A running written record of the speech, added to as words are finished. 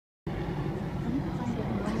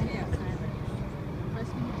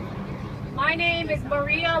My name is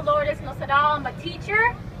Maria Lourdes Nosadal. I'm a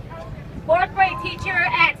teacher, fourth grade teacher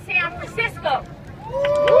at San Francisco.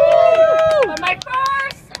 But my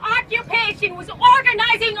first occupation was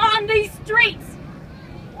organizing on these streets.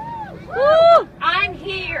 I'm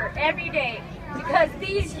here every day because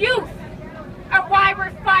these youth are why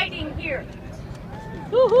we're fighting here.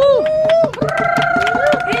 These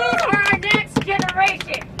are our next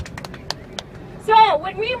generation. So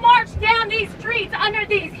when we march down these streets under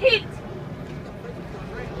these heat,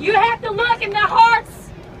 you have to look in the hearts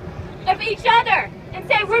of each other and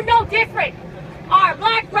say we're no different. Our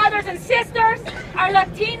black brothers and sisters, our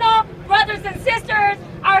Latino brothers and sisters,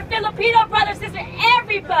 our Filipino brothers and sisters,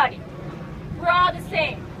 everybody, we're all the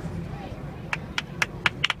same.